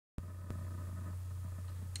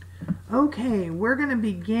Okay, we're going to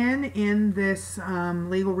begin in this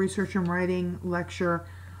legal research and writing lecture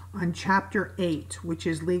on Chapter 8, which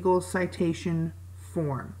is legal citation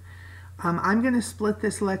form. I'm going to split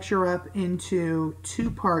this lecture up into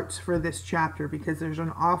two parts for this chapter because there's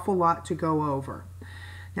an awful lot to go over.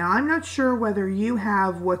 Now, I'm not sure whether you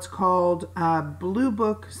have what's called a Blue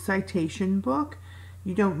Book citation book.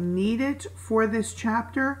 You don't need it for this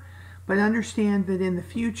chapter. But understand that in the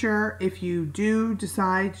future, if you do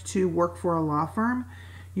decide to work for a law firm,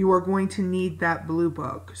 you are going to need that blue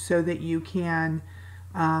book so that you can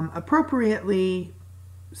appropriately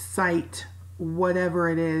cite whatever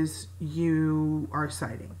it is you are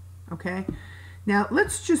citing. Okay? Now,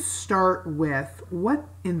 let's just start with what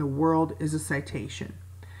in the world is a citation.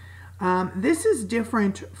 This is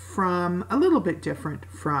different from, a little bit different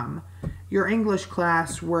from your English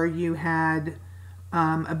class where you had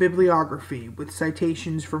a bibliography with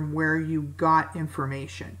citations from where you got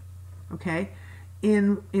information. Okay?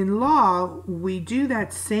 In law, we do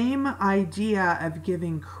that same idea of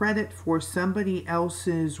giving credit for somebody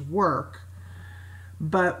else's work,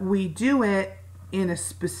 but we do it in a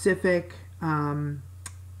specific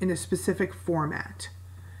format.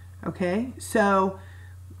 Okay? So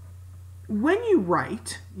when you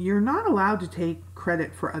write, you're not allowed to take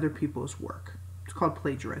credit for other people's work. It's called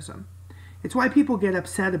plagiarism. It's why people get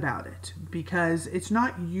upset about it, because it's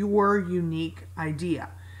not your unique idea.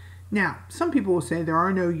 Now, some people will say there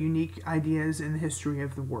are no unique ideas in the history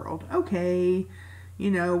of the world. Okay, you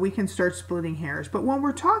know, we can start splitting hairs. But when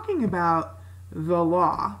we're talking about the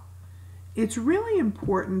law, it's really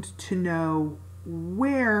important to know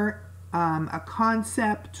where a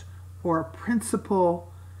concept or a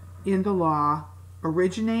principle in the law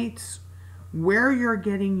originates, where you're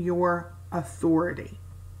getting your authority.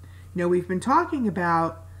 You know, we've been talking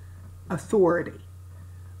about authority.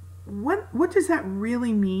 What does that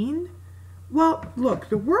really mean? Well, look,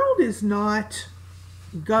 the world is not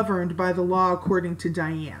governed by the law according to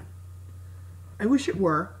Diane. I wish it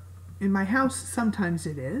were. In my house, sometimes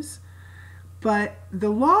it is. But the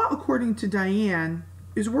law according to Diane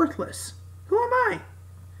is worthless. Who am I?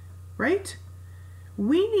 Right?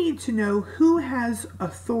 We need to know who has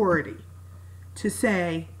authority to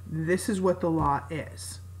say this is what the law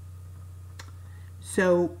is.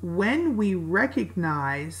 So when we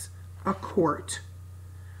recognize a court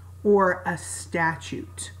or a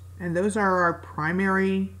statute, and those are our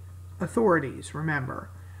primary authorities, remember,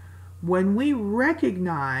 when we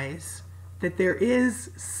recognize that there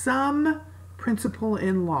is some principle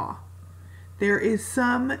in law, there is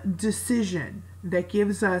some decision that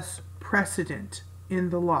gives us precedent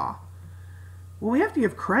in the law, well, we have to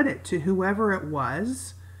give credit to whoever it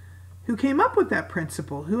was who came up with that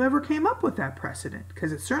principle, whoever came up with that precedent,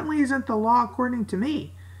 because it certainly isn't the law according to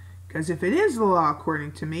me. Because if it is the law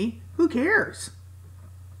according to me, who cares?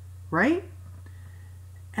 Right?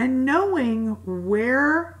 And knowing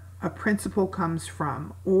where a principle comes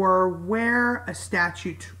from, or where a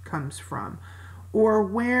statute comes from, or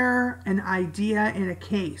where an idea in a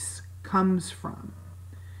case comes from,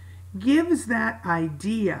 gives that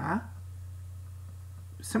idea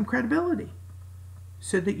some credibility,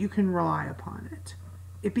 so that you can rely upon it.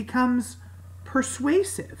 It becomes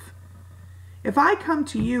persuasive. If I come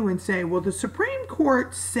to you and say, well, the Supreme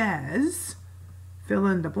Court says, fill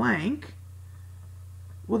in the blank,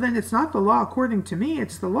 well, then it's not the law according to me,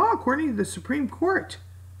 it's the law according to the Supreme Court.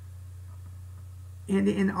 And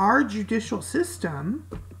in our judicial system,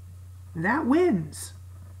 that wins.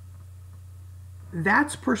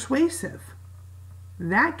 That's persuasive.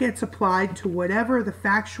 That gets applied to whatever the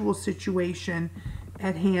factual situation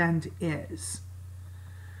at hand is.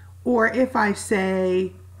 Or if I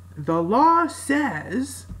say, the law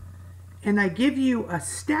says, and I give you a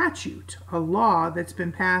statute, a law that's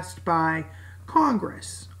been passed by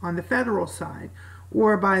Congress on the federal side,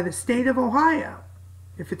 or by the state of Ohio,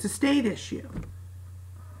 if it's a state issue.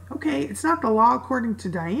 Okay, it's not the law according to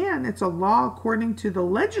Diane, it's a law according to the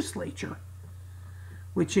legislature,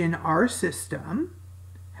 which in our system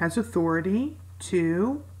has authority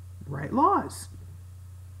to write laws.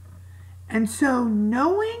 And so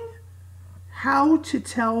knowing how to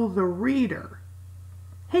tell the reader,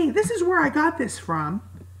 hey, this is where I got this from,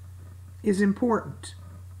 is important.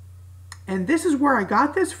 And this is where I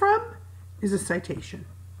got this from is a citation.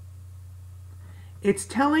 It's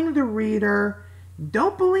telling the reader,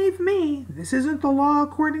 don't believe me, this isn't the law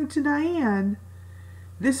according to Diane.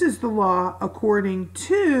 This is the law according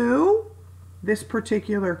to this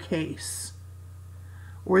particular case.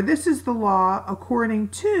 Or this is the law according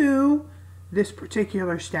to this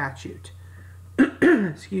particular statute.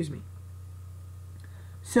 Excuse me.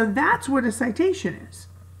 So that's what a citation is.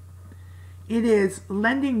 It is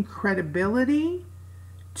lending credibility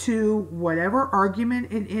to whatever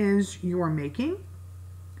argument it is you are making.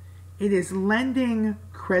 It is lending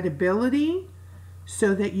credibility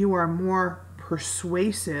so that you are more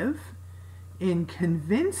persuasive in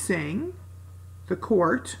convincing the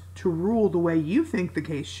court to rule the way you think the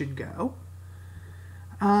case should go.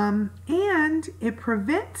 And it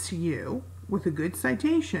prevents you, with a good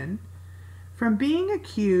citation, from being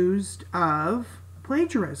accused of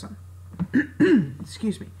plagiarism.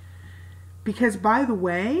 Excuse me. Because, by the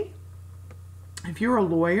way, if you're a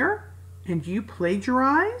lawyer and you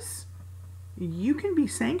plagiarize, you can be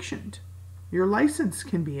sanctioned. Your license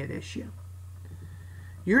can be at issue.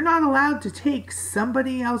 You're not allowed to take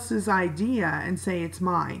somebody else's idea and say it's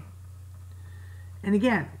mine. And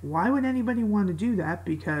again, why would anybody want to do that?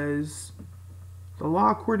 Because the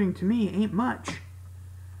law, according to me, ain't much.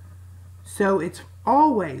 So it's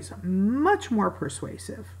always much more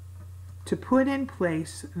persuasive to put in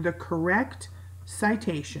place the correct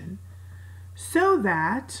citation so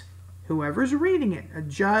that whoever's reading it, a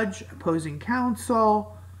judge, opposing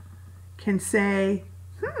counsel, can say,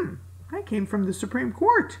 that came from the Supreme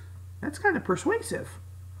Court. That's kind of persuasive.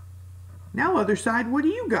 Now, other side, what do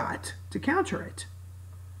you got to counter it?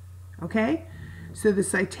 Okay? So the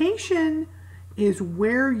citation is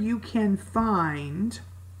where you can find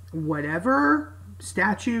whatever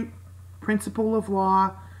statute, principle of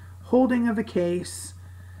law, holding of a case,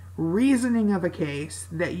 reasoning of a case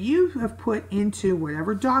that you have put into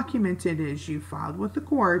whatever document it is you filed with the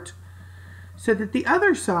court, so that the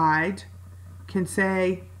other side can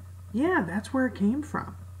say, yeah, that's where it came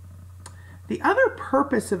from. The other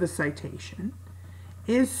purpose of a citation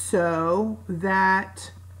is so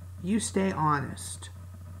that you stay honest.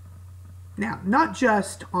 Now, not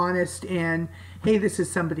just honest in, hey, this is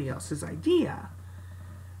somebody else's idea,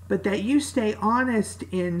 but that you stay honest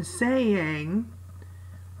in saying,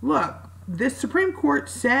 look, this Supreme Court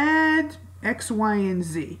said X, Y, and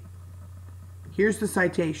Z. Here's the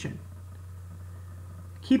citation.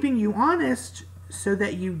 Keeping you honest so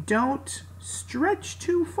that you don't stretch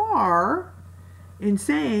too far in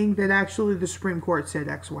saying that actually the Supreme Court said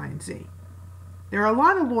X, Y, and Z. There are a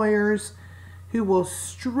lot of lawyers who will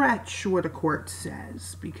stretch what a court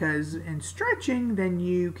says, because in stretching, then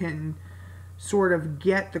you can sort of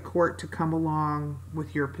get the court to come along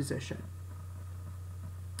with your position.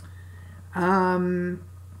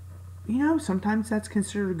 Sometimes that's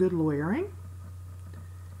considered good lawyering,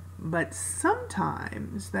 but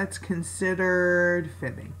sometimes that's considered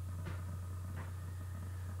fibbing.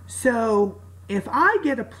 So if I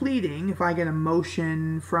get a pleading, if I get a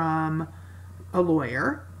motion from a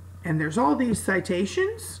lawyer, and there's all these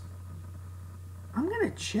citations, I'm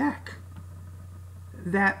going to check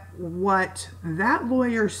that what that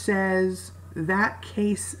lawyer says that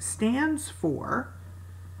case stands for,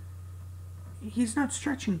 he's not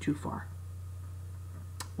stretching too far,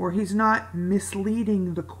 or he's not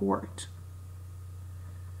misleading the court.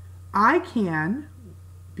 I can,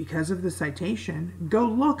 because of the citation, go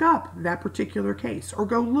look up that particular case, or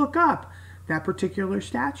go look up that particular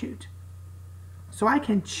statute. So I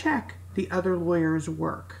can check the other lawyer's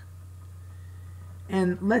work.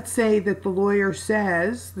 And let's say that the lawyer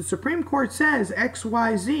says, the Supreme Court says X,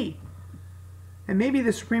 Y, Z. And maybe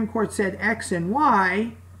the Supreme Court said X and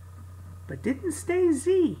Y, but didn't say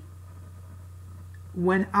Z.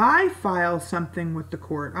 When I file something with the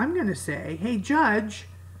court, I'm going to say, hey, judge,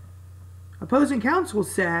 opposing counsel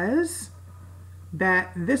says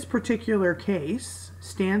that this particular case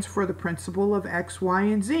stands for the principle of X, Y,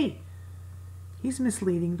 and Z. He's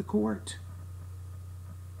misleading the court.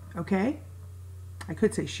 Okay? I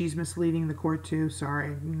could say she's misleading the court too.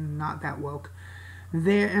 Sorry, not that woke.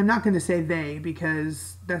 I'm not going to say they,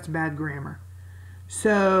 because that's bad grammar.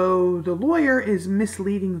 So the lawyer is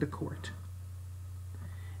misleading the court.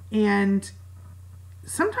 And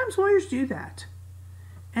sometimes lawyers do that.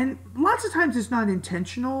 And lots of times it's not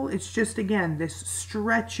intentional. It's just, again, this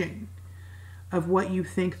stretching of what you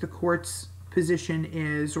think the court's position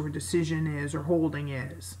is, or decision is, or holding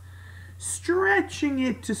is. Stretching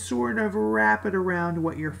it to sort of wrap it around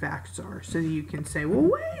what your facts are, so that you can say, well,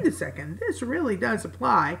 wait a second, this really does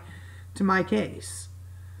apply to my case.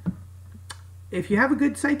 If you have a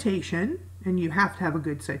good citation, and you have to have a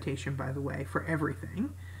good citation, by the way, for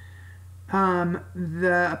everything,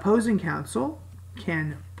 the opposing counsel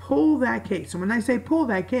can pull that case. And when I say pull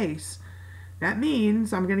that case, that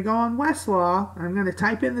means I'm going to go on Westlaw, and I'm going to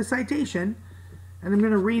type in the citation, and I'm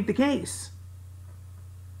going to read the case.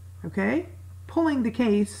 Okay? Pulling the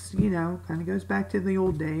case, kind of goes back to the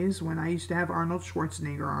old days when I used to have Arnold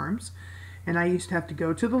Schwarzenegger arms, and I used to have to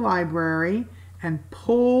go to the library and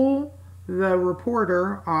pull the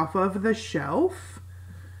reporter off of the shelf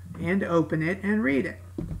and open it and read it.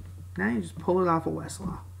 Now you just pull it off of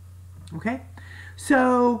Westlaw. Okay?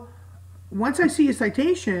 So once I see a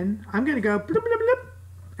citation, I'm going to go bloop, bloop, bloop,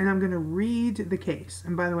 and I'm going to read the case.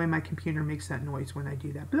 And by the way, my computer makes that noise when I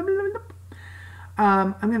do that. Bloop, bloop, bloop.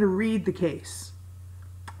 I'm going to read the case.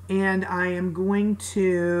 And I am going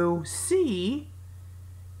to see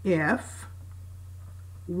if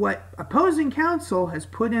what opposing counsel has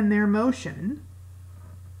put in their motion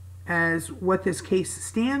as what this case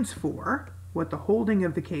stands for, what the holding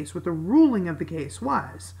of the case, what the ruling of the case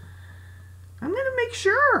was. I'm going to make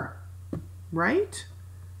sure, right?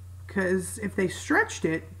 Because if they stretched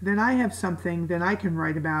it, then I have something that I can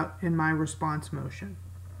write about in my response motion.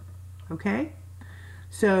 Okay?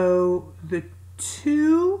 So the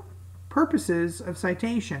two purposes of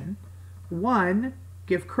citation: one,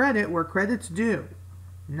 give credit where credit's due.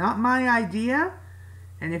 Not my idea,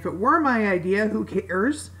 and if it were my idea, who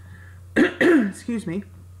cares? Excuse me.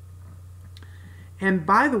 And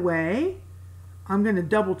by the way, I'm going to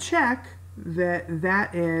double check that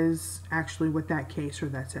that is actually what that case or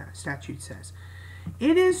that statute says.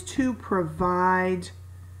 It is to provide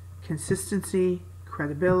consistency,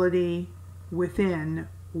 credibility within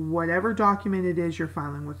whatever document it is you're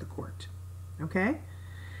filing with the court. Okay?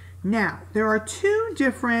 Now, there are two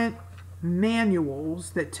different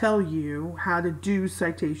manuals that tell you how to do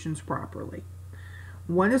citations properly.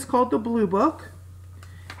 One is called the Blue Book,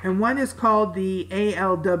 and one is called the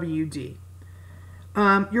ALWD.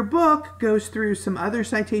 Your book goes through some other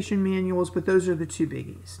citation manuals, but those are the two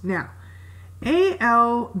biggies. Now,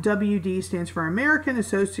 ALWD stands for American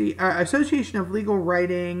Association of Legal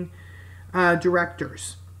Writing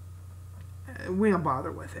Directors. We don't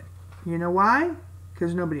bother with it. You know why?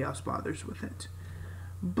 Because nobody else bothers with it.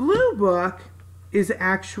 Blue Book is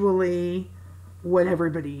actually what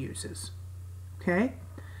everybody uses. Okay?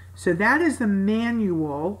 So that is the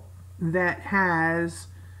manual that has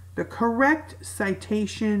the correct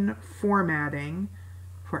citation formatting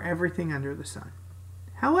for everything under the sun.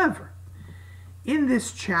 However, in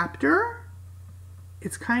this chapter,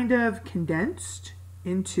 it's kind of condensed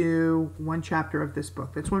into one chapter of this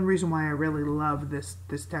book. That's one reason why I really love this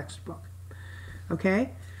textbook.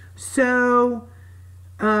 Okay? So,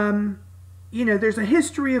 you know, there's a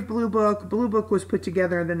history of Blue Book. Blue Book was put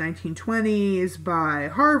together in the 1920s by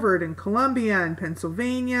Harvard and Columbia and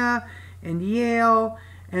Pennsylvania and Yale.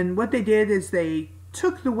 And what they did is they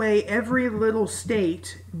took the way every little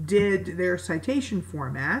state did their citation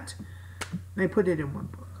format, and they put it in one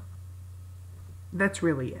book. That's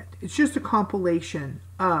really it. It's just a compilation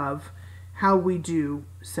of how we do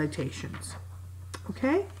citations.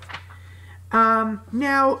 Okay?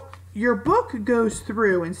 Now, your book goes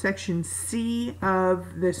through in section C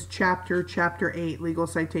of this chapter, chapter 8, legal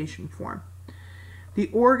citation form, the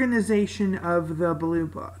organization of the Blue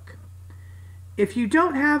Book. If you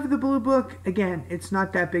don't have the Blue Book, again, it's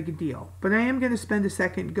not that big a deal. But I am going to spend a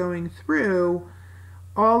second going through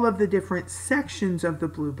all of the different sections of the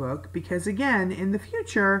Blue Book because, again, in the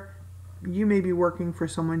future, you may be working for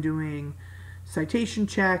someone doing citation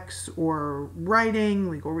checks or writing,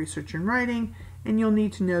 legal research and writing, and you'll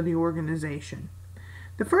need to know the organization.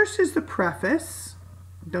 The first is the preface.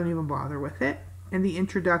 Don't even bother with it. And the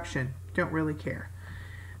introduction. Don't really care.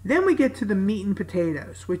 Then we get to the meat and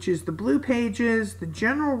potatoes, which is the blue pages, the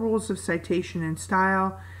general rules of citation and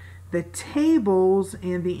style, the tables,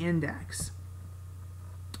 and the index.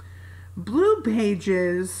 Blue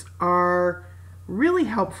pages are really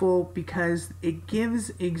helpful because it gives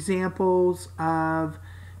examples of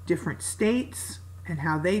different states and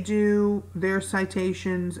how they do their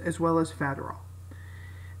citations as well as federal.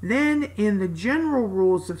 Then in the general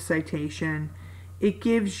rules of citation, it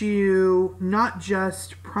gives you not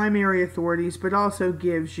just primary authorities, but also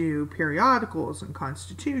gives you periodicals and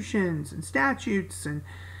constitutions and statutes. And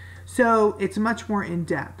so it's much more in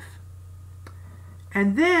depth.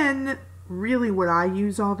 And then really what I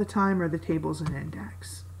use all the time are the tables and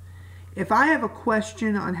index. If I have a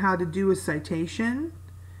question on how to do a citation,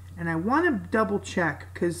 and I want to double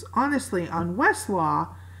check, because honestly on Westlaw,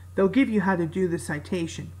 they'll give you how to do the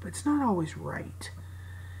citation, but it's not always right.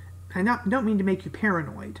 I don't mean to make you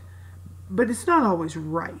paranoid, but it's not always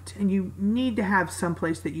right, and you need to have some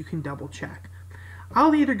place that you can double check.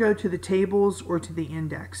 I'll either go to the tables or to the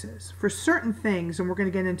indexes. For certain things, and we're going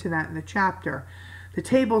to get into that in the chapter, the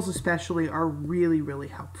tables especially are really, really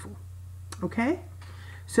helpful. Okay?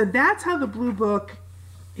 So that's how the Blue Book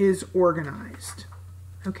is organized.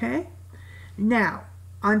 Okay? Now,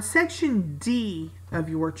 on section D of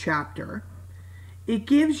your chapter, it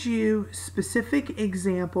gives you specific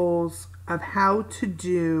examples of how to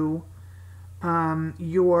do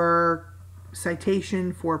your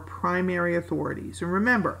citation for primary authorities. And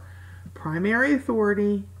remember, primary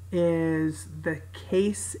authority is the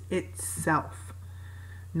case itself,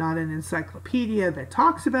 not an encyclopedia that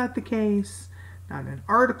talks about the case, not an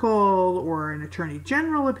article or an attorney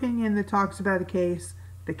general opinion that talks about a case,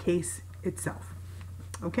 the case itself.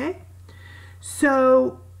 Okay?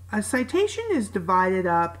 So a citation is divided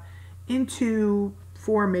up into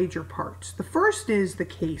 4 major parts. The first is the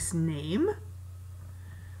case name.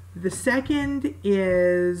 The second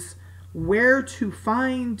is where to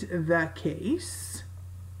find the case.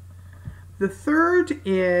 The third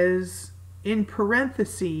is, in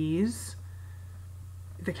parentheses,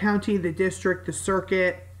 the county, the district, the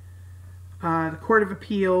circuit, the Court of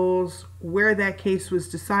Appeals, where that case was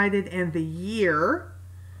decided, and the year.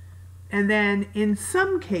 And then, in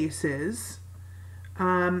some cases,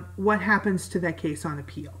 what happens to that case on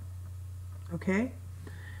appeal. Okay?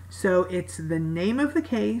 So it's the name of the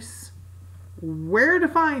case, where to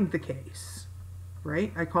find the case,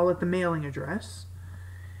 right? I call it the mailing address.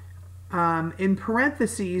 In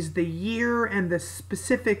parentheses, the year and the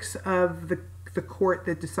specifics of the court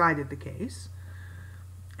that decided the case.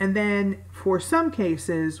 And then, for some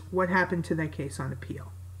cases, what happened to that case on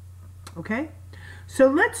appeal. Okay? So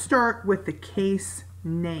let's start with the case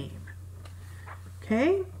name.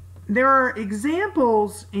 Okay? There are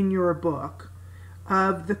examples in your book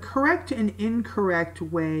of the correct and incorrect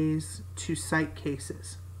ways to cite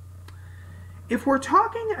cases. If we're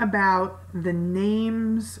talking about the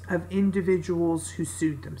names of individuals who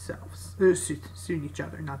sued themselves, sued each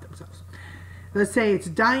other, not themselves. Let's say it's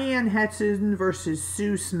Diane Hetson versus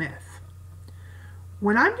Sue Smith.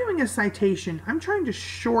 When I'm doing a citation, I'm trying to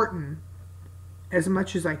shorten as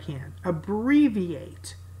much as I can,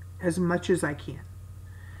 abbreviate as much as I can.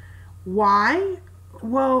 Why?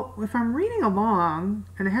 Well, if I'm reading along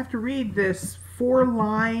and I have to read this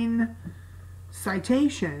 4-line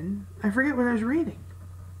citation, I forget what I was reading.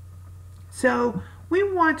 So we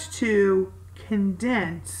want to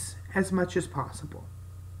condense as much as possible.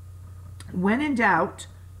 When in doubt,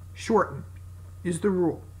 shorten is the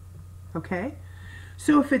rule. Okay?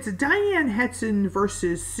 So if it's Diane Hetson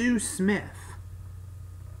versus Sue Smith,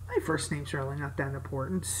 my first name's really not that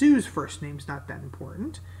important. Sue's first name's not that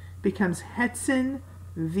important. It becomes Hetson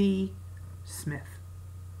v. Smith.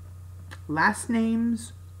 Last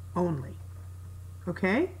names only.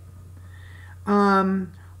 Okay?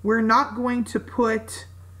 We're not going to put,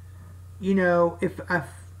 you know, if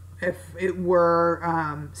it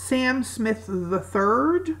were Sam Smith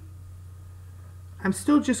III, I'm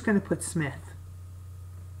still just going to put Smith.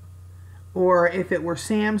 Or if it were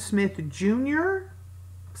Sam Smith Jr.,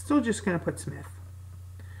 still just going to put Smith.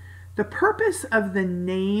 The purpose of the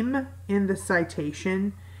name in the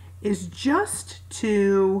citation is just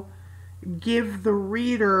to give the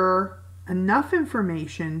reader enough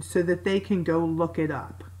information so that they can go look it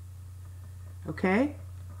up. Okay?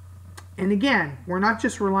 And again, we're not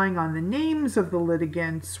just relying on the names of the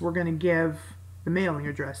litigants, we're going to give the mailing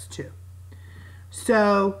address too.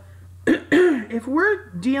 So, if we're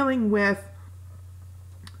dealing with,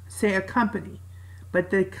 say, a company, but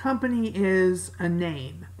the company is a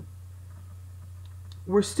name,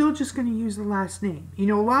 we're still just going to use the last name. You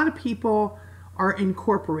know, a lot of people are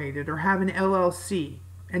incorporated or have an LLC,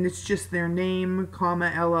 and it's just their name,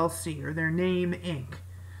 comma, LLC, or their name, Inc.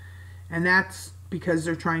 And that's because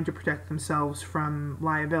they're trying to protect themselves from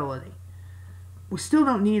liability. We still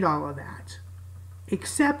don't need all of that,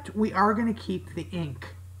 except we are going to keep the Inc.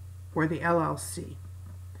 or the LLC,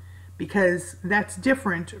 because that's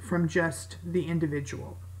different from just the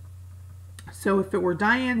individual. So if it were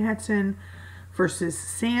Diane Hetson versus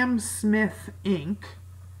Sam Smith, Inc.,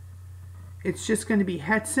 it's just going to be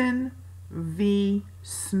Hetson v.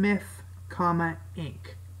 Smith, comma,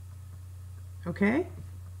 Inc. Okay?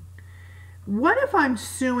 What if I'm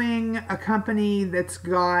suing a company that's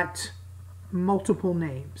got multiple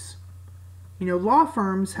names? You know, law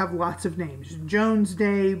firms have lots of names. Jones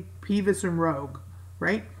Day, Peeves and Rogue,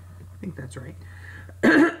 right? I think that's right.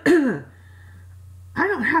 I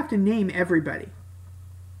don't have to name everybody.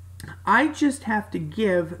 I just have to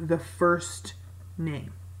give the first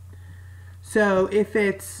name. So if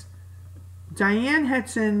it's Diane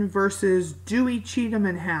Hetson versus Dewey, Cheatham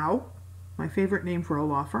and Howe, my favorite name for a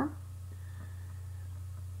law firm,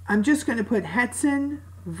 I'm just going to put Hetson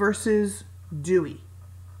versus Dewey.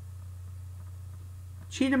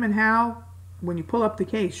 Cheatham and Howe, when you pull up the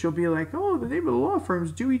case, you'll be like, oh, the name of the law firm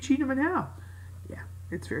is Dewey, Cheatham and Howe. Yeah,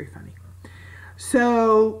 it's very funny.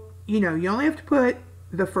 So, you know, you only have to put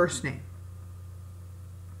the first name.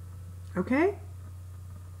 Okay?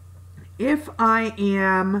 If I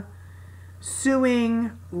am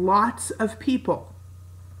suing lots of people,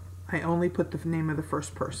 I only put the name of the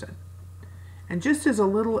first person. And just as a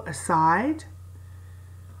little aside,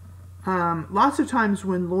 lots of times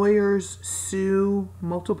when lawyers sue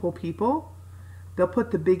multiple people, they'll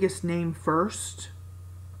put the biggest name first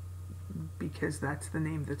because that's the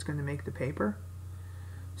name that's going to make the paper.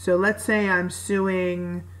 So let's say I'm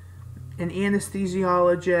suing an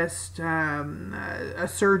anesthesiologist, a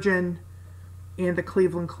surgeon, and the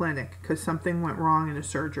Cleveland Clinic because something went wrong in a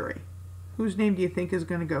surgery. Whose name do you think is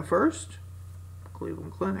going to go first?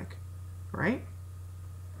 Cleveland Clinic, right?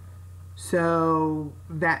 So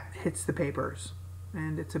that hits the papers,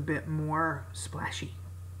 and it's a bit more splashy.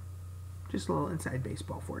 Just a little inside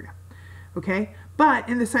baseball for you. Okay? But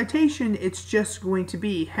in the citation, it's just going to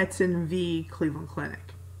be Hetson v. Cleveland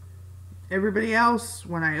Clinic. Everybody else,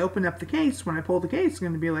 when I open up the case, when I pull the case, it's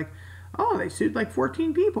going to be like, oh, they sued like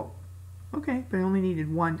 14 people. Okay, but I only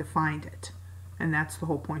needed one to find it. And that's the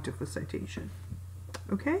whole point of the citation.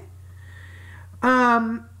 Okay?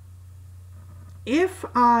 If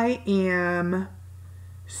I am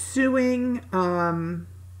suing, well,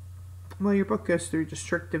 your book goes through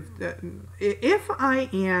descriptive. If I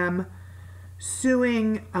am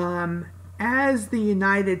suing as the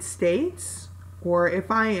United States, or if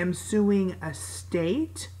I am suing a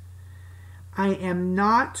state, I am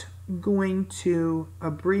not going to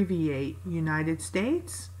abbreviate United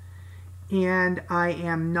States, and I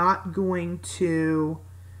am not going to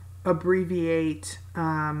abbreviate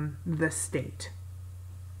the state.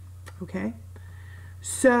 Okay?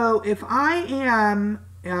 So if I am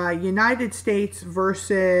United States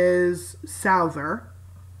versus Souther,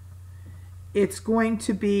 it's going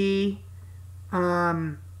to be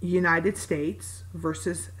United States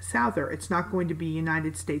versus Souther. It's not going to be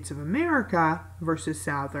United States of America versus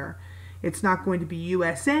Souther. It's not going to be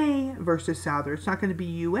USA versus Souther. It's not going to be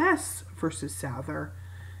US versus Souther.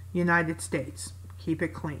 United States. Keep it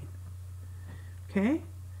clean. Okay?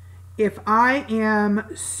 If I am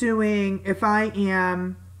suing, if I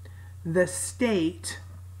am the state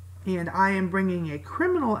and I am bringing a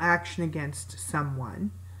criminal action against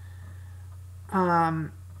someone, I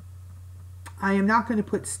am not going to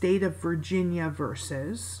put state of Virginia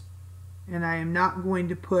versus, and I am not going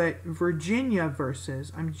to put Virginia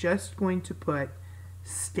versus, I'm just going to put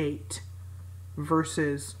state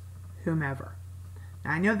versus whomever.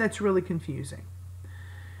 Now, I know that's really confusing.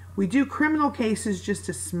 We do criminal cases just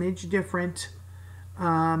a smidge different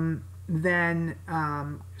than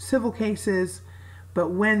civil cases,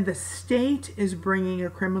 but when the state is bringing a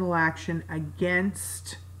criminal action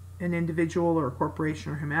against an individual or a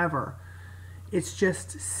corporation or whomever, it's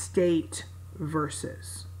just state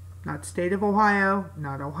versus. Not state of Ohio,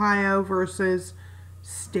 not Ohio versus,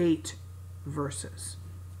 state versus.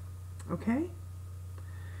 Okay?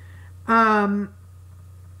 And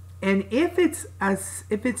if it's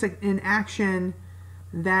an action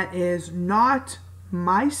that is not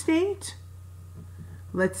my state,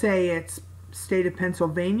 let's say it's state of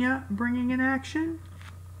Pennsylvania bringing an action,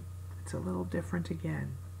 it's a little different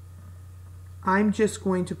again. I'm just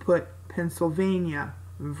going to put Pennsylvania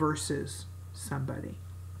versus somebody.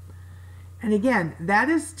 And again, that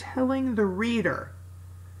is telling the reader,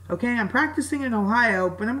 okay, I'm practicing in Ohio,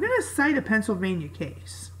 but I'm going to cite a Pennsylvania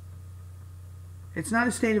case. It's not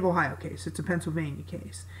a state of Ohio case, it's a Pennsylvania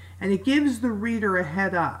case. And it gives the reader a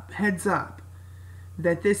heads up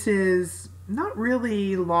that this is not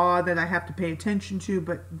really law that I have to pay attention to,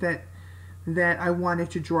 but that I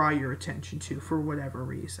wanted to draw your attention to for whatever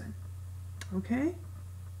reason. Okay?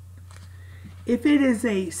 If it is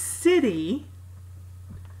a city,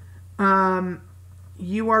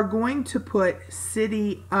 you are going to put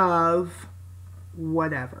city of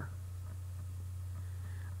whatever.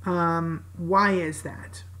 Why is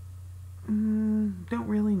that? Don't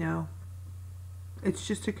really know. It's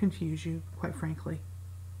just to confuse you, quite frankly.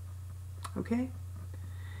 Okay?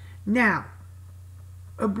 Now,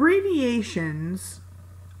 abbreviations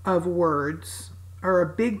of words are a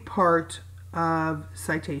big part of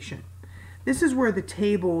citation. This is where the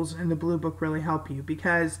tables in the Blue Book really help you,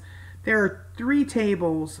 because there are 3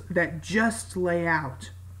 tables that just lay out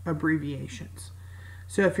abbreviations.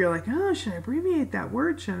 So if you're like, oh, should I abbreviate that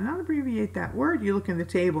word? Should I not abbreviate that word? You look in the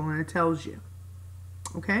table and it tells you.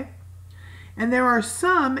 Okay? And there are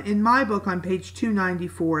some in my book on page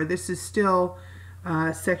 294. This is still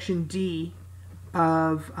section D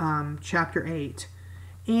of chapter 8.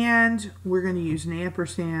 And we're going to use an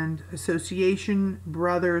ampersand, association,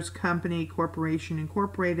 brothers, company, corporation,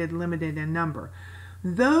 incorporated, limited, and number.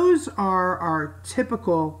 Those are our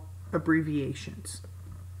typical abbreviations.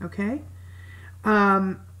 Okay?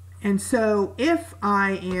 And so if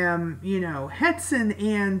I am, Hetson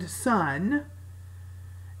and Son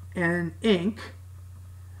and Inc.,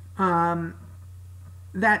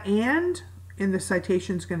 that and in the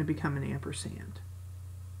citation is going to become an ampersand.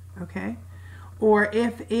 Okay? Or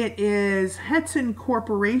if it is Hetson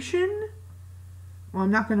Corporation, well,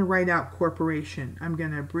 I'm not going to write out corporation. I'm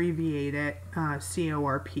going to abbreviate it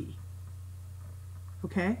C-O-R-P.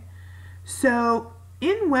 Okay? So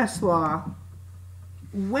in Westlaw,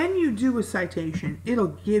 when you do a citation, it'll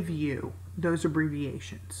give you those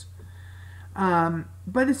abbreviations.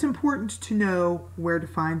 But it's important to know where to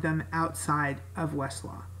find them outside of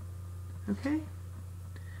Westlaw. Okay?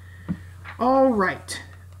 All right.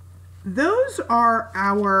 Those are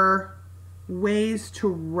our ways to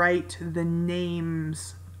write the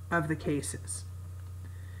names of the cases.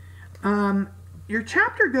 Your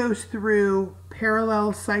chapter goes through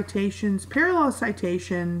parallel citations. Parallel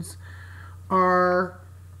citations are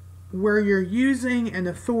where you're using an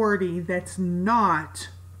authority that's not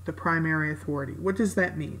the primary authority. What does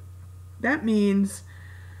that mean? That means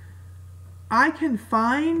I can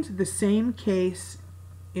find the same case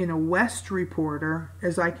in a West Reporter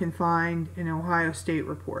as I can find in an Ohio State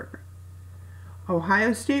Reporter.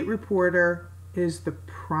 Ohio State Reporter is the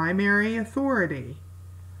primary authority,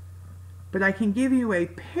 but I can give you a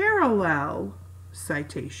parallel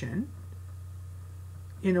citation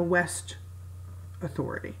in a West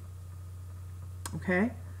authority.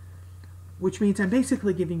 Okay? Which means I'm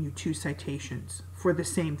basically giving you two citations for the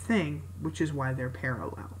same thing, which is why they're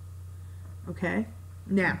parallel. Okay?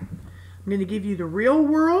 Now, I'm going to give you the real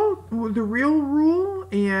rule,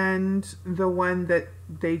 and the one that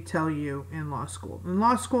they tell you in law school. In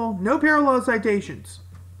law school, no parallel citations.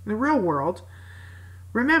 In the real world,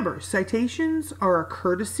 remember, citations are a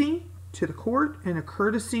courtesy to the court and a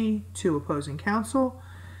courtesy to opposing counsel.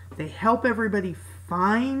 They help everybody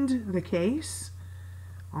find the case.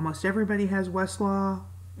 Almost everybody has Westlaw.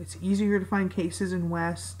 It's easier to find cases in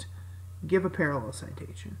West. Give a parallel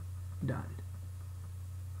citation. Done.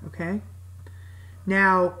 Okay?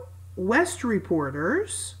 Now, West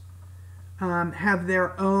Reporters have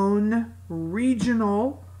their own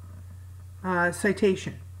regional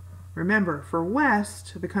citation. Remember, for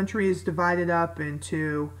West, the country is divided up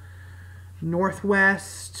into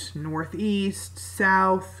Northwest, Northeast,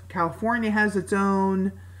 South. California has its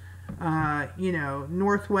own,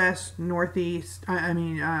 Northwest, Northeast,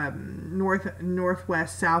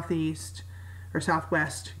 Northwest, Southeast, or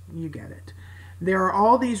Southwest, you get it. There are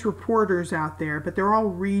all these reporters out there, but they're all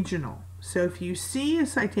regional. So if you see a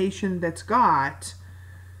citation that's got,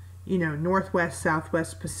 Northwest,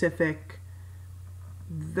 Southwest, Pacific,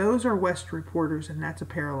 those are West Reporters, and that's a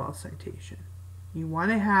parallel citation. You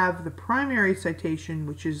want to have the primary citation,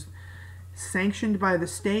 which is sanctioned by the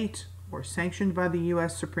state or sanctioned by the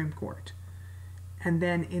U.S. Supreme Court. And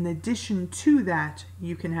then in addition to that,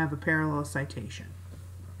 you can have a parallel citation.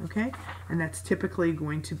 Okay? And that's typically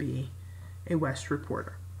going to be a West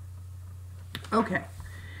Reporter. Okay.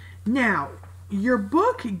 Now, your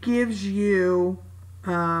book gives you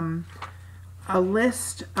a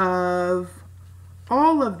list of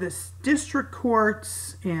all of the district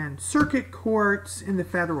courts and circuit courts in the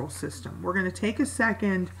federal system. We're going to take a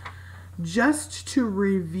second just to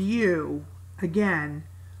review, again,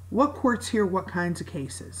 what courts hear what kinds of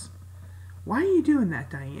cases. Why are you doing that,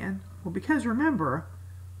 Diane? Well, because remember,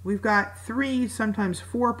 we've got 3, sometimes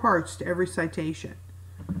 4 parts to every citation.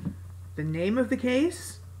 The name of the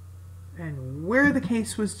case and where the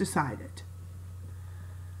case was decided.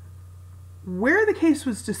 Where the case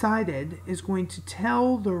was decided is going to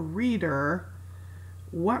tell the reader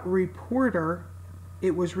what reporter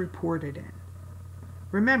it was reported in.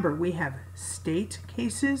 Remember, we have state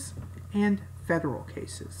cases and federal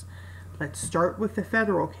cases. Let's start with the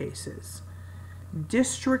federal cases.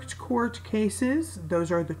 District court cases,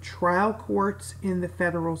 those are the trial courts in the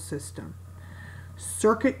federal system.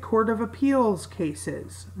 Circuit Court of Appeals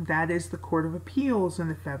cases, that is the Court of Appeals in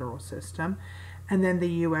the federal system. And then the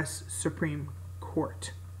U.S. Supreme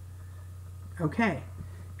Court. Okay,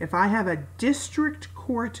 if I have a district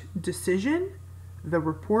court decision, the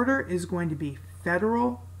reporter is going to be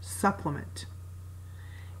federal supplement.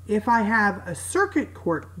 If I have a circuit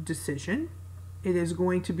court decision, it is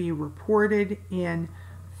going to be reported in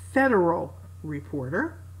federal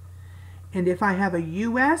reporter. And if I have a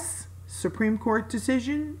U.S. Supreme Court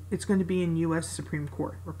decision, it's going to be in U.S. Supreme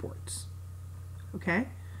Court reports. Okay?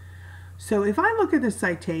 So if I look at a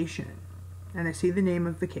citation and I see the name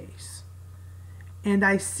of the case and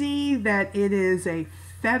I see that it is a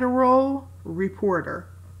federal reporter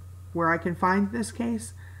where I can find this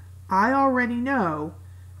case, I already know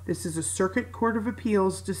This is a Circuit Court of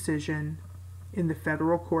Appeals decision in the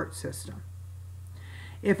federal court system.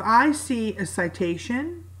 If I see a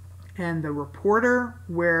citation and the reporter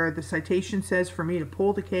where the citation says for me to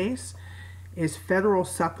pull the case is Federal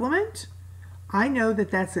Supplement, I know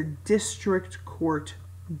that that's a district court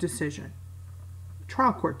decision,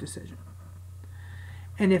 trial court decision.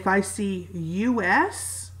 And if I see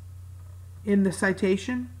U.S. in the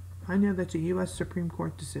citation, I know that's a U.S. Supreme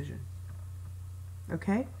Court decision.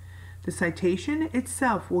 Okay? The citation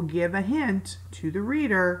itself will give a hint to the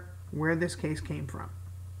reader where this case came from.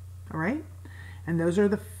 All right? And those are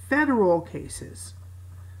the federal cases.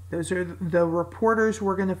 Those are the reporters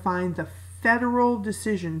we're going to find the federal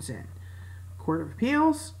decisions in. Court of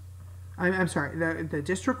Appeals, the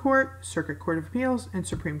District Court, Circuit Court of Appeals, and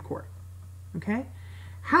Supreme Court. Okay?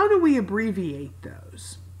 How do we abbreviate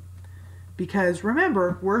those? Because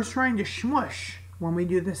remember, we're trying to smush when we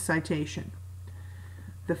do this citation.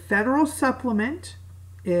 The Federal Supplement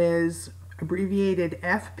is abbreviated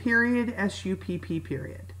F period SUPP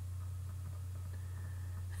period.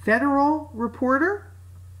 Federal Reporter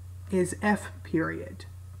is F period.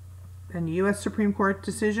 And U.S. Supreme Court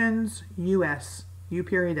decisions, U.S., U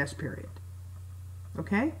period, S period.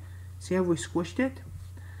 Okay? See how we squished it?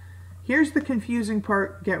 Here's the confusing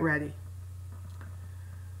part. Get ready.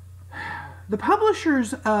 The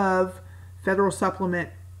publishers of Federal Supplement,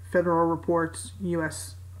 Federal Reports,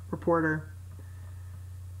 U.S. Reporter,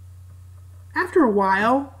 after a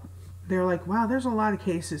while, they're like, wow, there's a lot of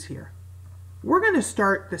cases here. We're going to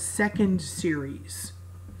start the second series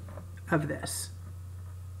of this.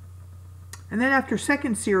 And then after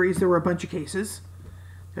second series, there were a bunch of cases.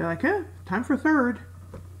 They're like, time for third.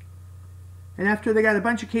 And after they got a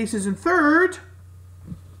bunch of cases in third,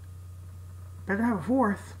 better have a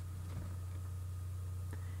fourth.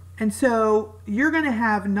 And so you're going to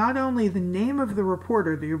have not only the name of the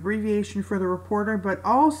reporter, the abbreviation for the reporter, but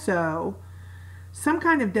also some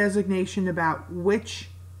kind of designation about which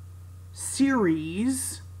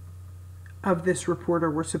series of this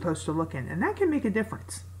reporter we're supposed to look in. And that can make a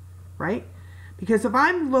difference, right? Because if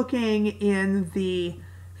I'm looking in the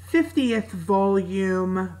 50th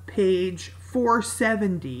volume, page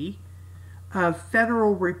 470 of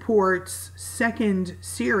Federal Reports second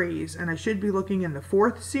series, and I should be looking in the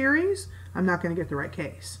fourth series, I'm not going to get the right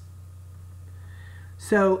case.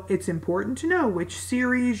 So it's important to know which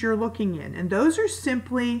series you're looking in. And those are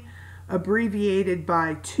simply abbreviated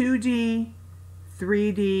by 2D,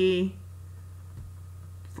 3D,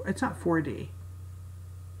 it's not 4D.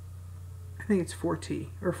 I think it's 4T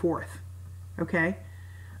or fourth, okay?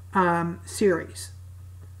 Series.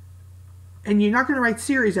 And you're not going to write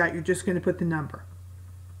series out, you're just going to put the number,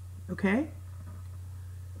 okay?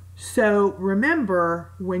 So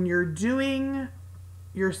remember, when you're doing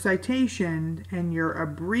your citation and you're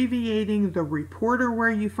abbreviating the reporter where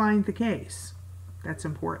you find the case, that's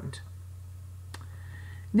important.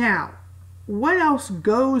 Now, what else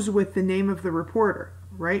goes with the name of the reporter,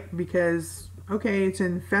 right? Because, okay, it's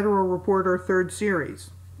in Federal Reporter third series.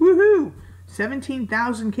 Woohoo!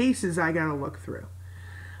 17,000 cases I got to look through.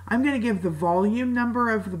 I'm going to give the volume number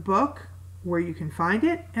of the book where you can find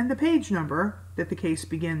it and the page number that the case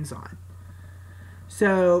begins on.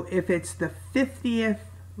 So if it's the 50th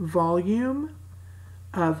volume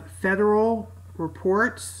of Federal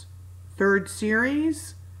Reports third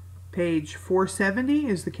series, page 470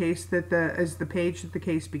 is the case that the page that the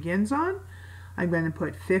case begins on, I'm going to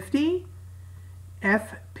put 50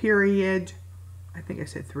 F period, I think I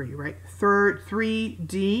said 3, right?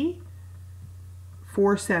 3D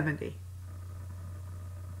 470.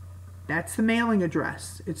 That's the mailing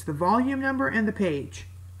address. It's the volume number and the page,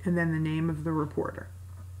 and then the name of the reporter.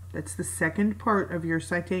 That's the second part of your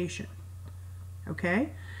citation.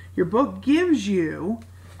 Okay? Your book gives you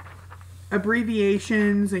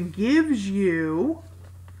abbreviations and gives you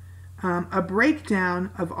a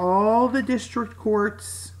breakdown of all the district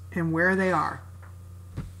courts and where they are.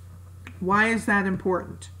 Why is that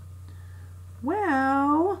important?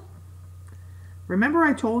 Well, remember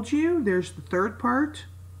I told you there's the third part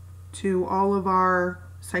to all of our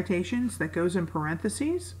citations that goes in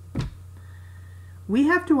parentheses? We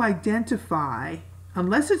have to identify,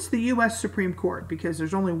 unless it's the U.S. Supreme Court, because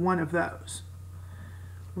there's only one of those,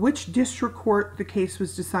 which district court the case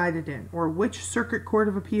was decided in, or which Circuit Court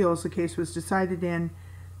of Appeals the case was decided in,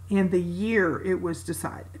 and the year it was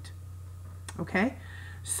decided. Okay?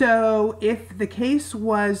 So if the case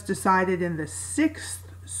was decided in the 6th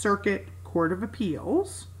Circuit Court of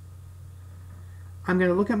Appeals, I'm going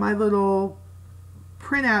to look at my little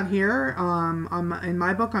printout here in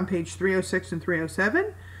my book on page 306 and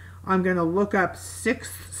 307. I'm going to look up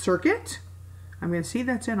 6th Circuit. I'm going to see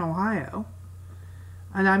that's in Ohio.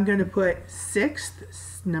 And I'm going to put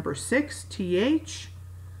 6th, number 6, TH,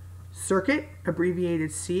 circuit,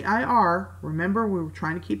 abbreviated CIR. Remember, we were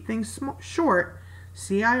trying to keep things short.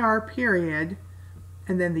 CIR period,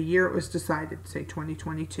 and then the year it was decided, say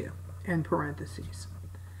 2022, in parentheses.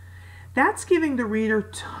 That's giving the reader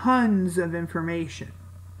tons of information,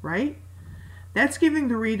 right? That's giving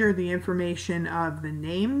the reader the information of the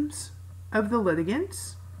names of the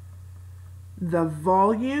litigants, the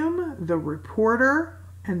volume, the reporter,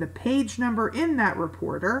 and the page number in that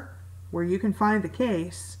reporter, where you can find the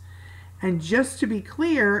case. And just to be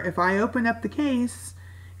clear, if I open up the case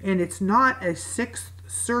and it's not a 6th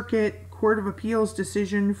Circuit Court of Appeals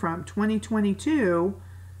decision from 2022,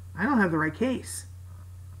 I don't have the right case.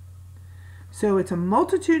 So it's a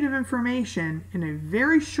multitude of information in a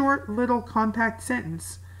very short little compact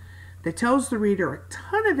sentence that tells the reader a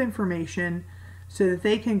ton of information so that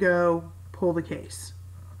they can go pull the case.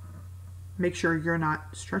 Make sure you're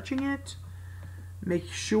not stretching it.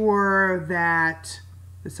 Make sure that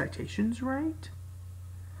the citation's right.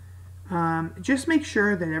 Just make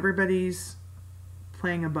sure that everybody's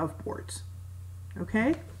playing above boards.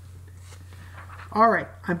 Okay? All right,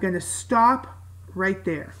 I'm going to stop right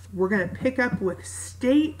there. We're going to pick up with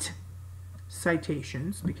state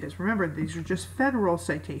citations, because remember, these are just federal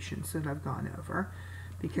citations that I've gone over,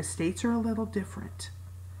 because states are a little different.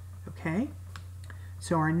 Okay?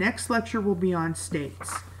 So our next lecture will be on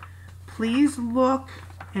states. Please look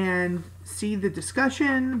and see the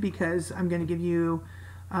discussion, because I'm going to give you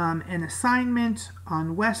an assignment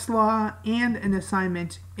on Westlaw and an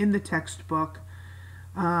assignment in the textbook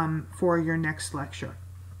for your next lecture.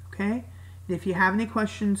 Okay? If you have any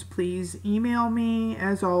questions, please email me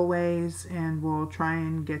as always, and we'll try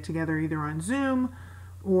and get together either on Zoom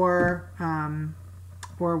or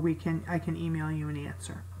I can email you an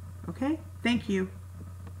answer. Okay? Thank you.